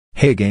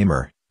Hey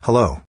gamer,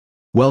 hello.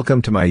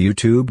 Welcome to my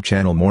YouTube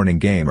channel Morning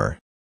Gamer.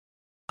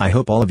 I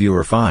hope all of you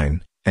are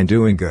fine, and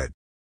doing good.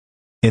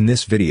 In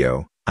this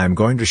video, I'm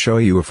going to show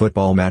you a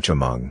football match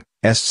among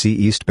SC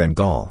East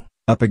Bengal,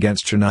 up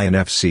against Chennaiyin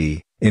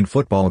FC, in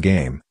football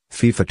game,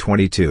 FIFA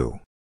 22.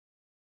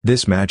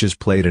 This match is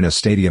played in a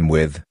stadium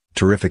with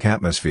terrific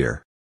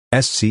atmosphere.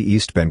 SC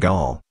East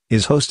Bengal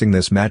is hosting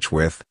this match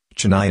with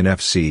Chennaiyin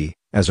FC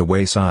as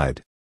away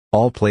side.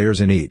 All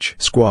players in each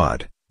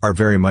squad are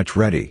very much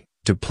ready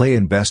to play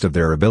in best of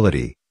their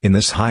ability in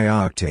this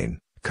high-octane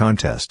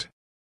contest.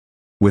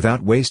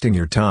 Without wasting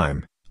your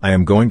time, I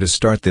am going to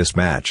start this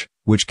match,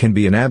 which can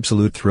be an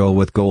absolute thrill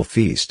with goal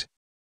feast.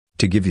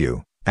 To give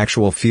you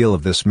actual feel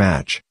of this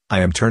match,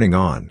 I am turning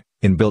on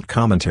inbuilt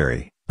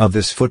commentary of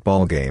this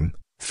football game,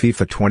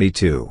 FIFA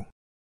 22.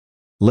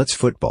 Let's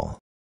football.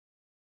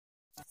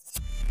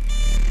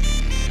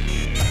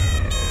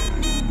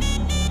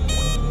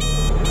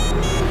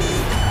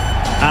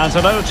 And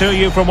hello to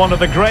you from one of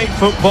the great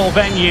football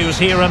venues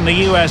here in the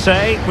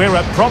USA. We're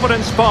at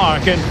Providence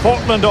Park in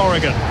Portland,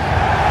 Oregon.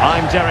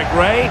 I'm Derek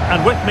Ray,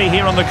 and with me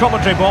here on the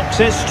commentary box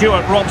is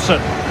Stuart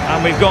Robson.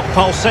 And we've got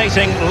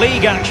pulsating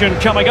league action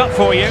coming up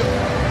for you.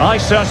 I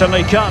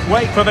certainly can't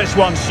wait for this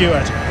one,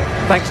 Stuart.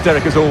 Thanks,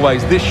 Derek, as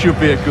always. This should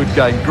be a good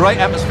game. Great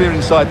atmosphere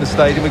inside the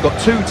stadium. We've got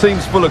two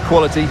teams full of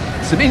quality,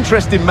 some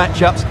interesting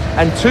matchups,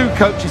 and two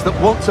coaches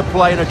that want to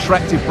play an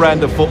attractive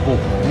brand of football.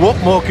 What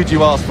more could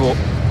you ask for?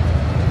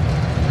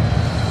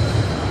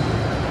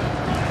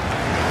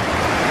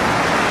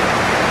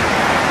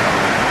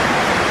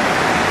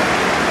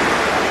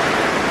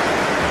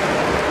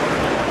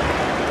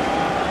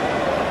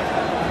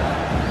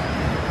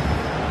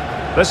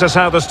 This is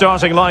how the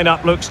starting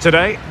lineup looks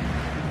today.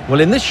 Well,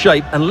 in this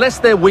shape, unless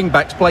their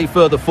wing-backs play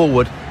further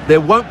forward,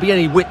 there won't be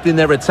any width in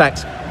their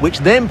attacks, which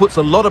then puts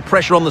a lot of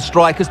pressure on the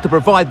strikers to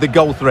provide the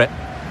goal threat.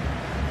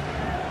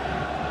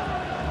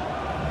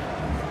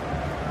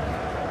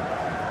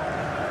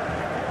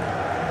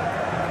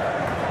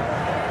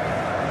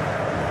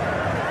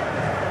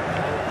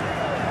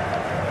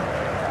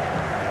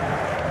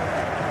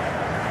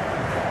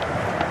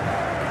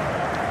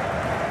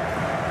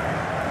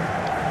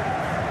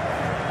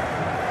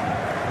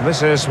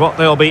 This is what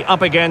they'll be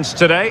up against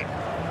today.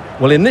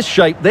 Well, in this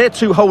shape, their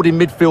two holding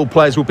midfield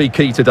players will be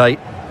key today.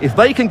 If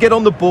they can get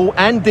on the ball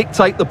and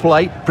dictate the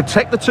play,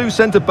 protect the two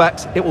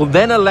centre-backs, it will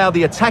then allow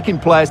the attacking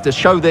players to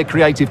show their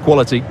creative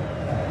quality.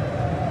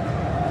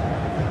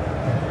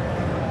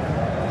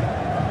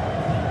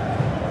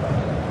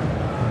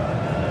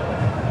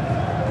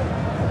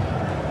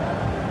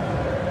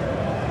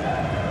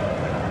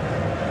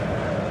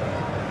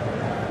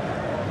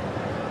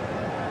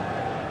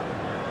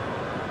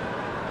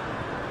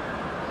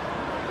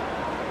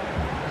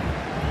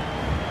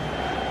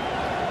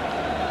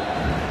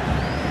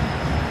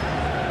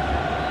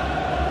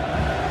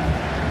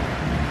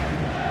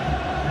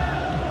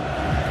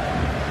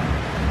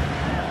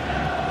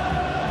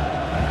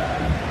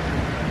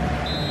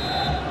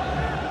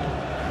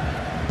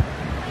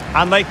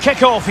 And they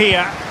kick off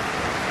here.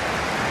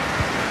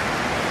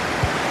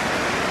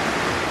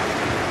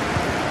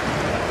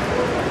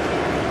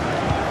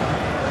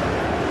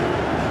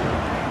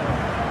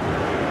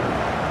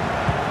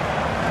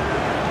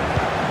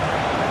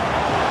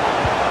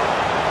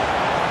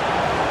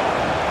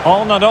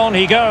 On and on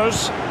he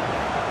goes.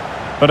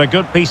 But a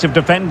good piece of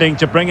defending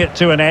to bring it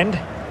to an end.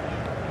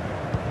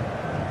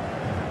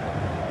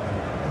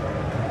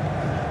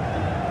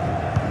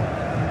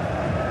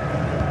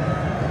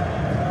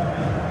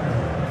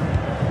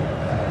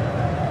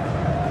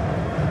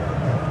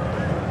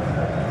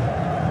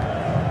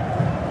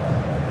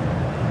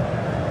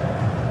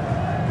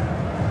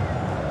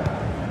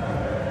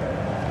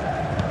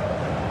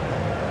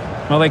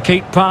 Well, they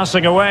keep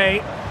passing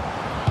away.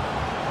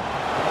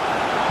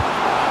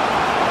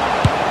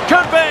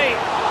 Could be!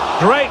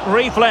 Great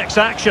reflex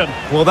action.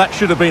 Well, that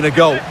should have been a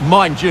goal.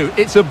 Mind you,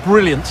 it's a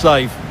brilliant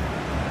save.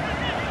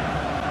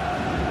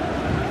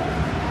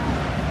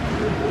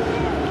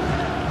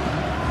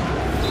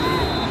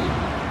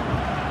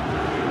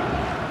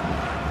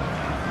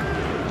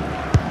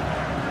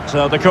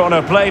 So the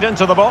corner played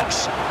into the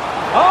box.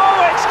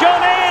 Oh, it's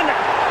gone in!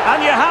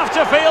 And you have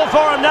to feel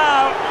for him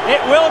now. It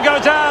will go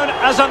down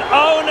as an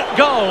own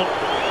goal.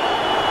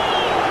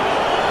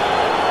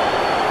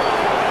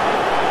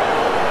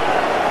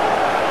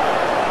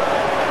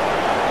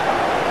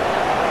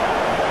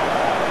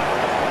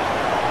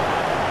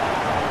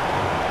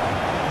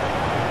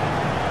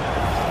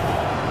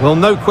 Well,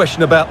 no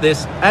question about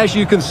this. As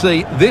you can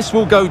see, this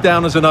will go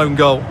down as an own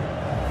goal.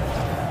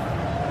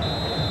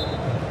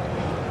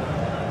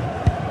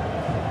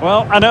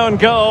 Well, an own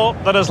goal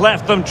that has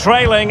left them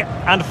trailing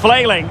and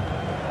flailing.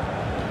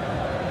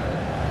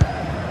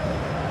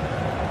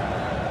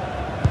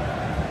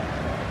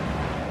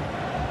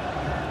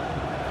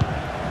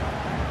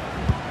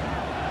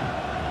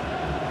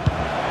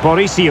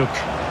 Borisiuk.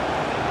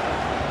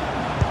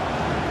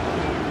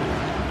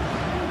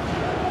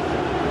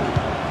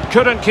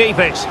 Couldn't keep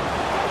it.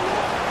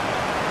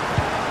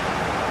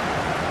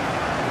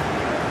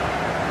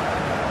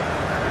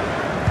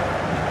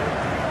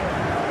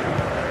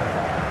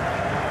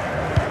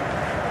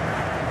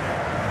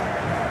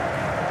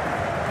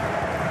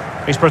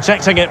 He's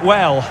protecting it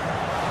well.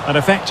 An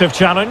effective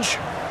challenge.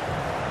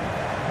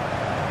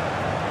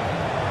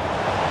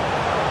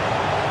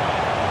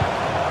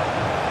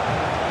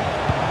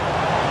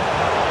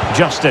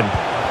 Justin.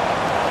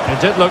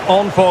 It did look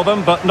on for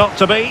them, but not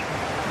to be.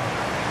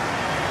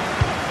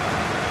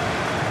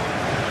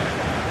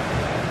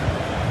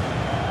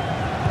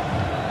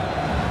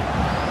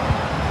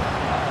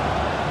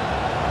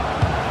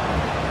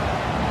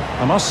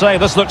 I must say,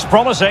 this looks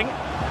promising.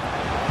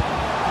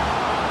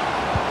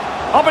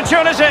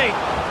 Opportunity!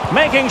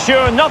 Making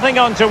sure nothing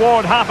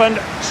untoward happened.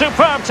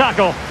 Superb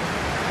tackle.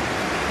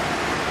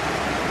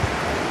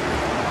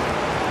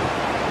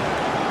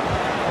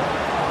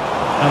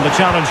 And the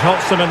challenge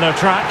halts them in their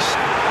tracks.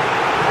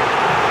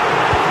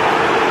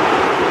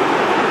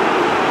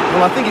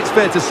 Well, I think it's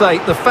fair to say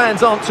the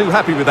fans aren't too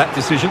happy with that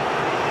decision.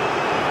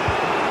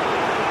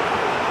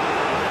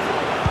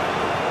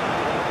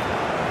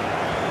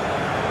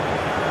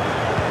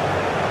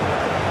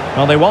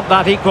 Well, they want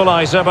that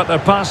equaliser, but their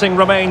passing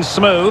remains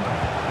smooth.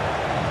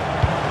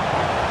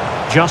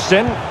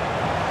 Justin.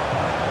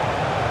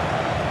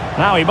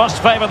 Now he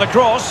must favour the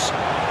cross.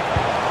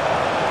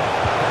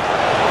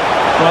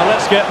 Well,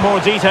 let's get more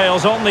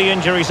details on the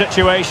injury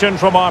situation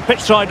from our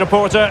pitchside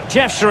reporter,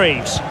 Jeff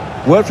Shreves.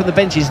 Word from the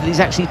benches that he's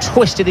actually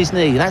twisted his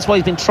knee. That's why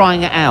he's been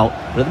trying it out.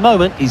 But at the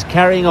moment, he's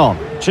carrying on.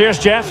 Cheers,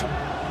 Jeff.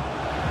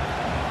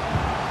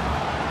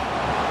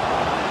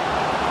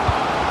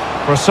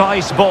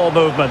 Precise ball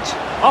movement.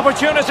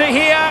 Opportunity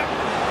here.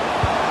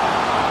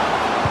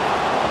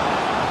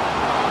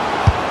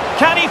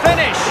 Can he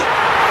finish?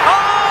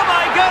 Oh,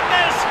 my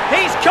goodness!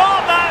 He's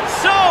caught that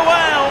so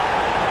well!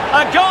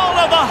 A goal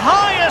of the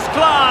highest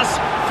class.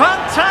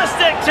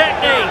 Fantastic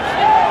technique.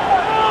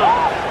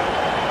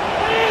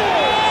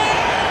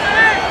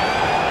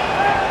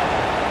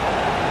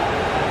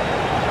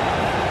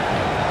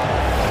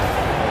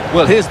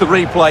 Well, here's the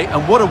replay,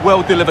 and what a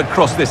well-delivered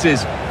cross this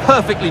is.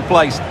 Perfectly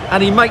placed,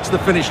 and he makes the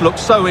finish look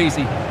so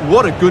easy.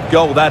 What a good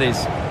goal that is.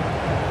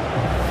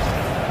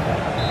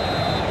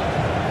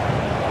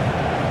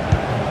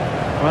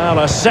 Well,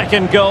 a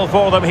second goal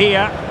for them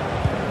here.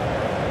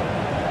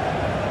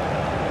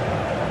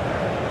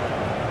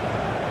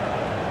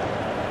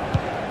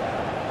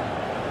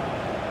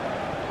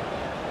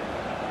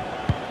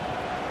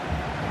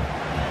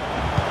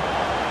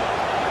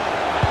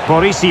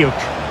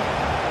 Borisiuk.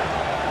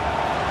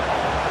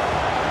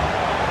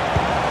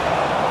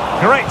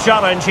 Great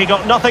challenge, he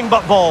got nothing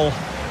but ball.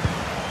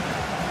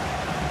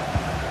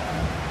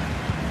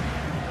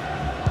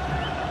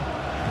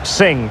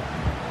 Singh.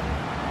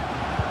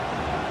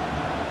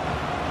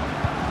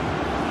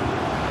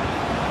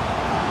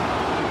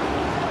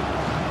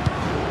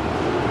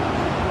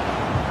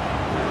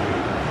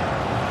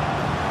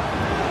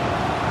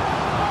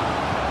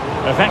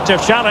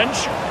 Effective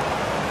challenge.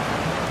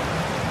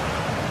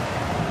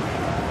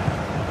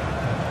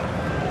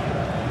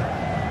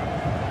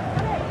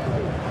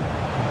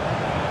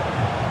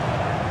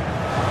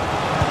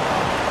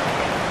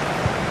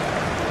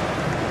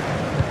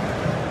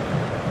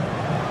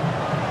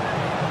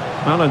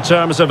 Well, in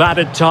terms of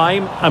added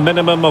time, a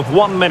minimum of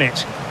 1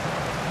 minute.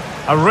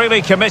 A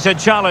really committed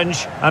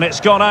challenge, and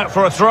it's gone out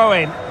for a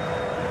throw-in.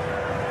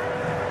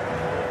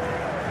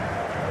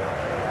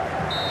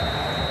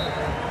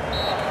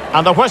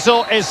 And the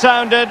whistle is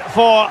sounded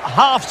for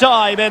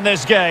half-time in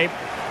this game.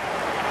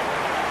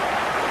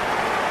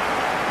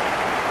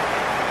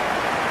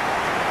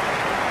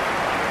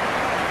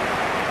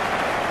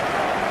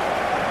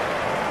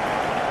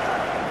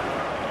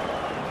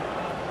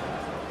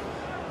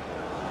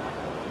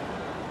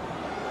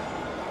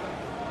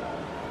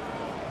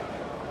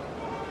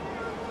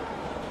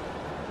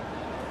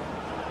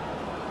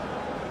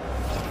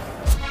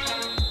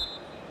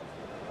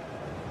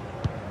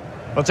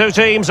 The two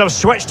teams have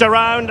switched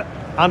around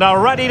and are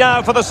ready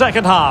now for the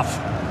second half.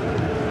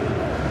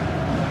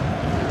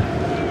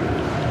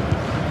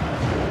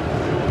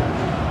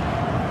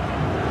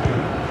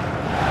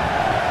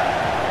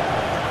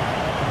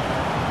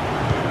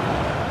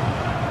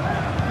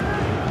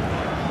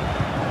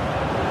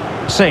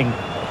 Singh.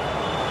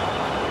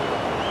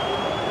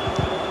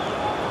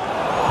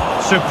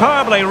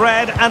 Superbly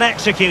read and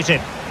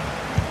executed.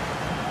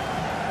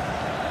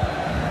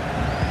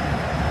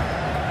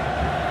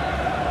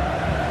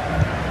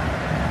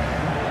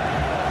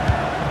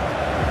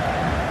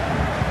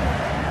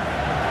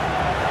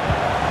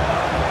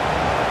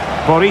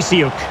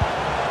 Borisiuk.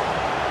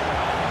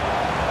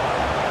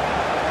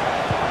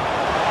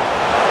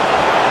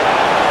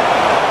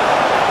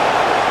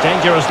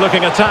 Dangerous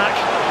looking attack.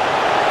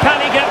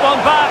 Can he get one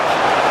back?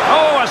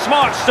 Oh, a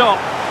smart stop.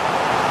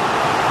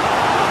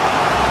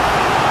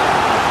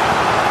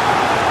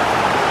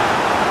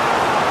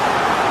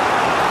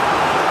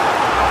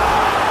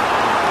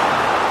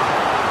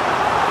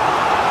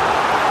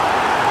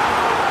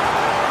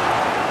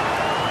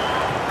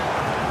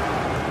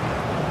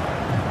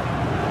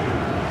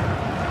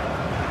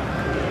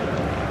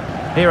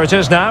 Here it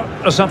is now,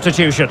 a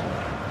substitution.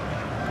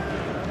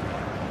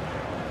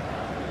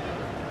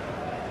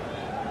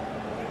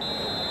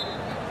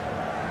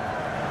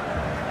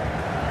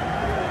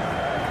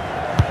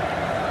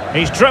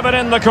 He's driven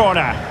in the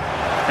corner.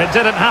 It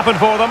didn't happen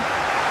for them.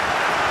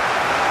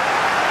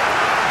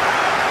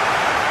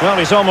 Well,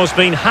 he's almost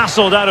been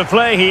hassled out of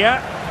play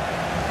here.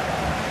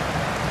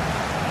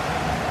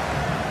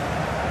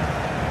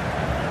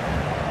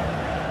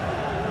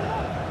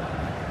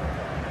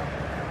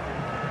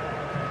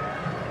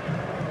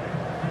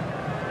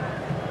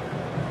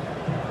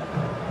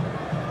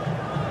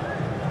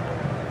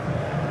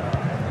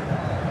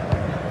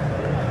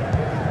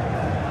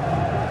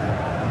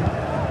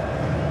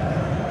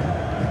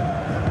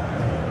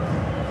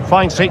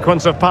 Fine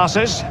sequence of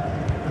passes.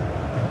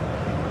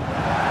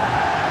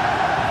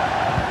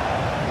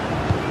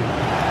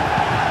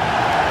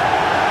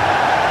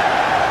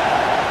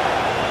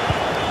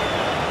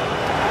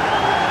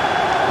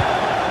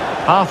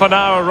 Half an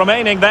hour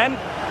remaining then.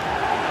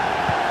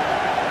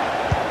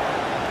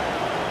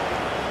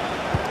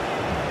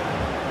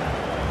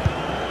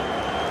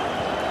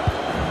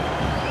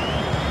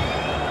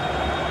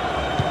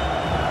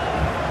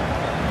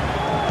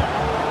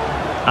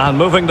 And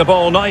moving the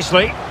ball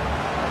nicely.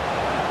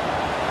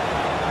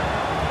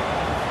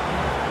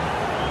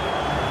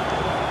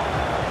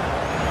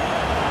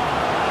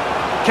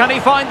 Can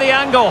he find the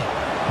angle?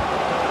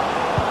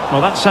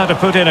 Well, that's how to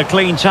put in a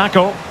clean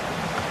tackle.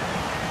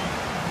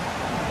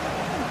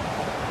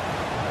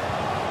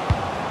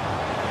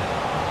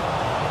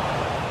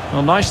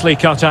 Well, nicely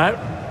cut out.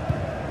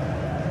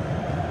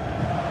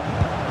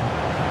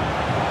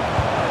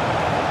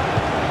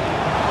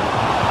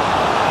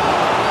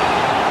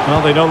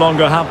 Well, they no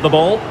longer have the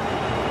ball.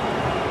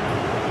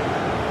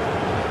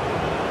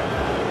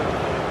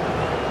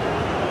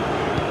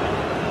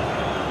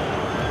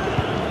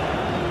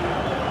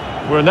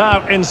 We're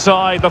now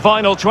inside the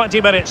final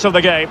 20 minutes of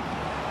the game.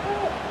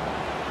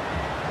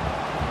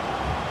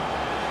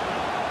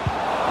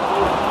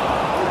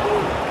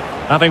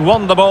 Having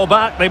won the ball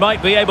back, they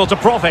might be able to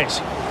profit.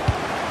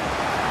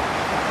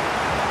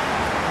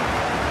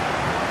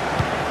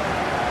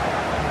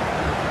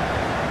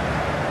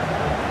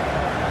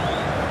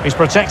 He's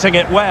protecting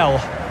it well.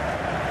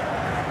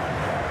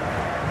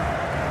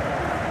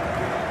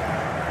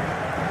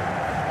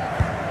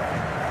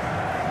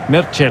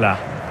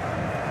 Mircea.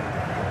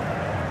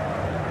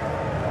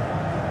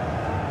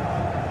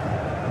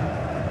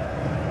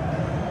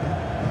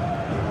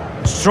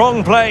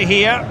 Strong play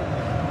here.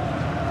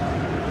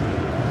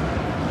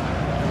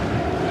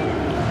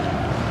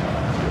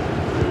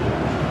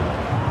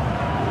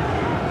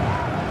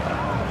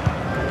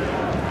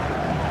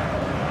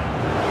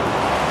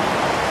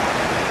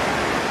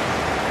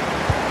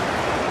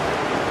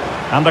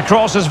 And the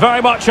cross is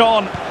very much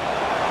on.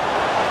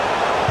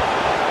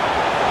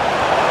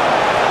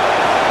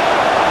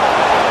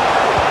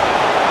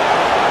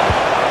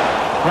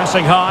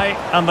 Pressing high,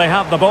 and they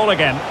have the ball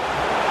again.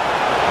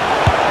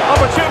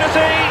 Opportunity,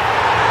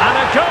 and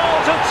a goal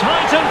to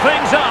tighten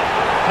things up.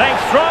 They've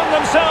thrown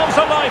themselves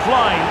a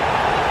lifeline.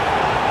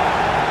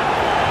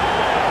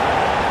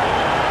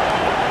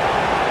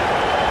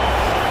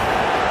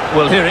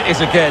 Well, here it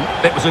is again.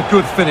 It was a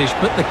good finish,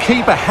 but the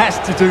keeper has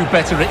to do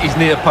better at his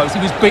near post. He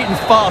was beaten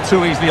far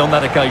too easily on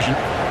that occasion.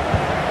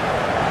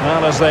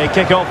 Well, as they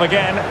kick off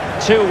again,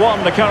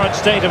 2-1 the current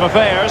state of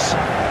affairs.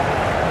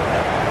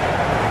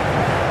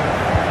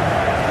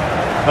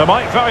 There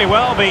might very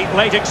well be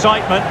late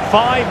excitement.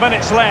 5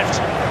 minutes left,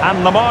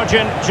 and the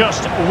margin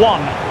just 1.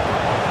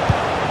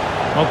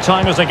 Well,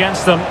 time is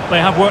against them.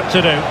 They have work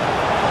to do.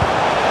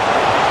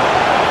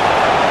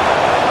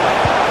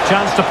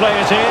 Chance to play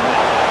it in.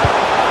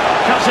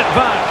 Cuts it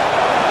back.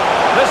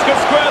 This could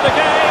square the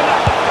game.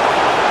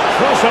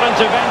 Crucial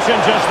intervention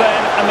just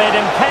then amid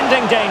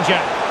impending danger.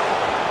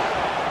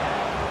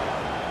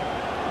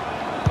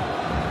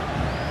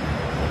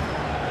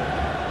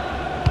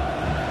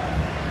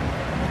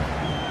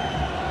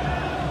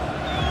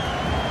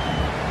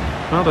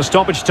 Well, the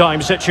stoppage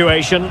time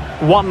situation,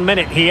 1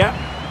 minute here.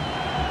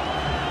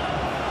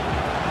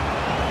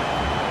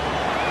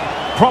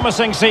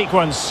 Promising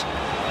sequence.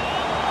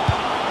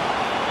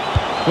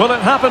 Will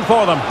it happen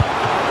for them?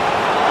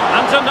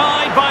 And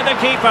denied by the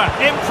keeper.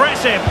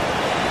 Impressive.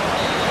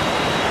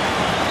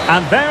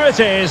 And there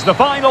it is, the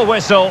final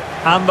whistle.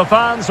 And the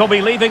fans will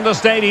be leaving the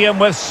stadium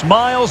with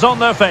smiles on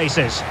their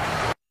faces.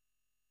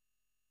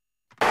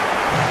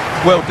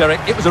 Well, Derek,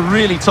 it was a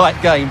really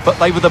tight game, but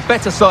they were the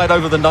better side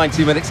over the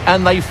 90 minutes,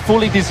 and they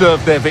fully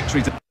deserved their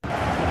victory.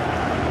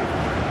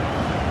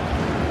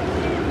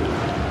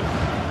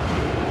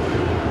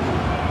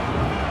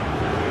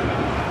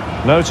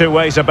 No two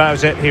ways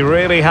about it. He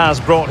really has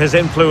brought his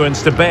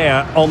influence to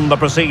bear on the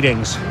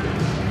proceedings.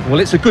 Well,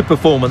 it's a good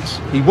performance.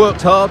 He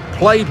worked hard,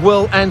 played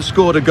well and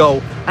scored a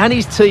goal. And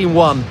his team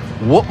won.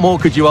 What more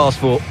could you ask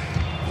for?